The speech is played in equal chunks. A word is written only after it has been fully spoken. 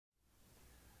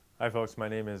Hi folks, my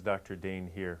name is Dr. Dain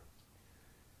Heer.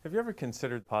 Have you ever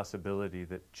considered the possibility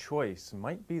that choice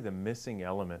might be the missing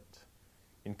element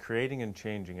in creating and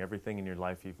changing everything in your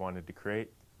life you've wanted to create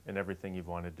and everything you've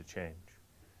wanted to change?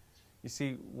 You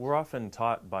see, we're often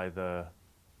taught by the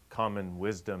common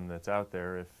wisdom that's out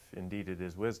there, if indeed it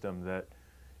is wisdom, that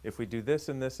if we do this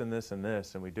and this and this and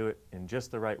this and we do it in just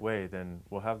the right way, then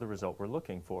we'll have the result we're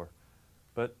looking for.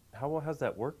 But how well has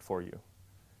that worked for you?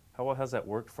 How well has that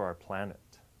worked for our planet?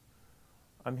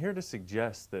 I'm here to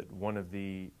suggest that one of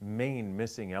the main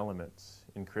missing elements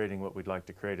in creating what we'd like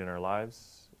to create in our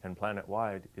lives and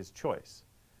planet-wide is choice.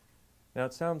 Now,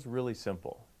 it sounds really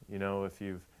simple. You know, if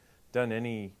you've done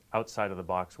any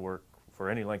outside-of-the-box work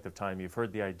for any length of time, you've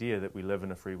heard the idea that we live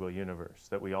in a free will universe,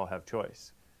 that we all have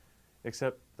choice.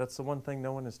 Except that's the one thing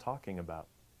no one is talking about.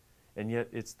 And yet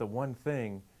it's the one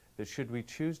thing that, should we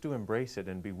choose to embrace it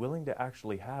and be willing to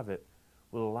actually have it,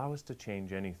 will allow us to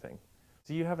change anything.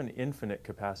 So you have an infinite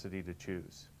capacity to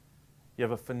choose. You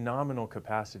have a phenomenal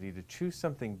capacity to choose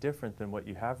something different than what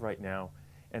you have right now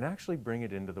and actually bring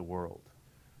it into the world.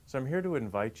 So I'm here to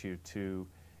invite you to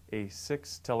a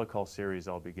 6 telecall series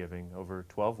I'll be giving over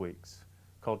 12 weeks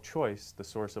called Choice, the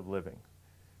Source of Living.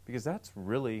 Because that's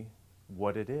really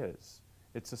what it is.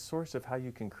 It's a source of how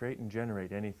you can create and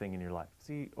generate anything in your life.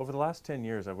 See, over the last 10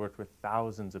 years, I've worked with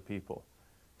thousands of people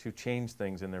to change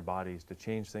things in their bodies, to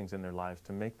change things in their lives,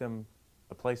 to make them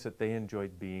a place that they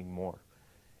enjoyed being more.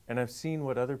 And I've seen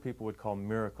what other people would call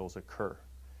miracles occur.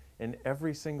 And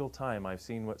every single time I've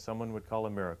seen what someone would call a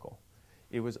miracle,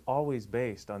 it was always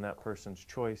based on that person's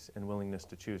choice and willingness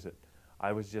to choose it.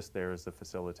 I was just there as the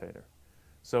facilitator.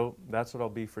 So that's what I'll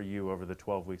be for you over the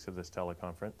 12 weeks of this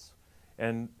teleconference.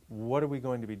 And what are we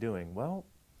going to be doing? Well,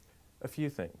 a few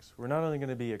things. We're not only going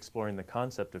to be exploring the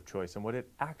concept of choice and what it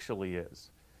actually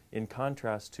is, in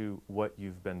contrast to what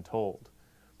you've been told,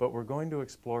 but we're going to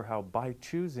explore how by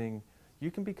choosing,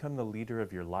 you can become the leader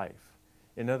of your life.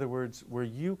 In other words, where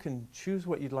you can choose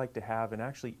what you'd like to have and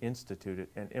actually institute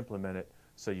it and implement it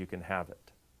so you can have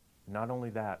it. Not only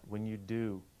that, when you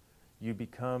do, you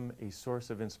become a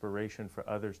source of inspiration for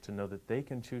others to know that they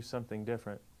can choose something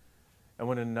different. And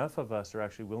when enough of us are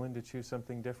actually willing to choose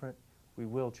something different, we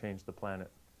will change the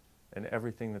planet and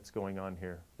everything that's going on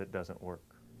here that doesn't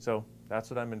work. So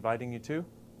that's what I'm inviting you to.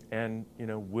 And, you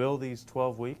know, will these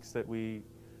 12 weeks that we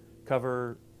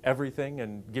cover everything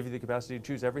and give you the capacity to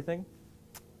choose everything?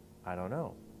 I don't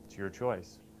know. It's your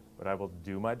choice. But I will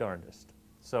do my darndest.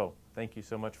 So thank you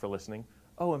so much for listening.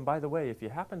 Oh, and by the way, if you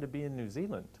happen to be in New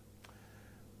Zealand,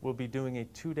 we'll be doing a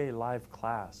 2-day live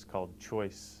class called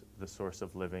Choice, the Source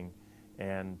of Living.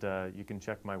 And you can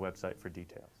check my website for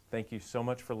details. Thank you so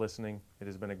much for listening. It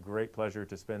has been a great pleasure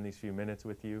to spend these few minutes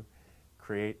with you,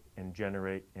 create and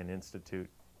generate and institute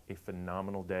a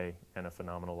phenomenal day and a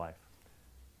phenomenal life.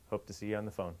 Hope to see you on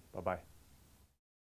the phone. Bye-bye.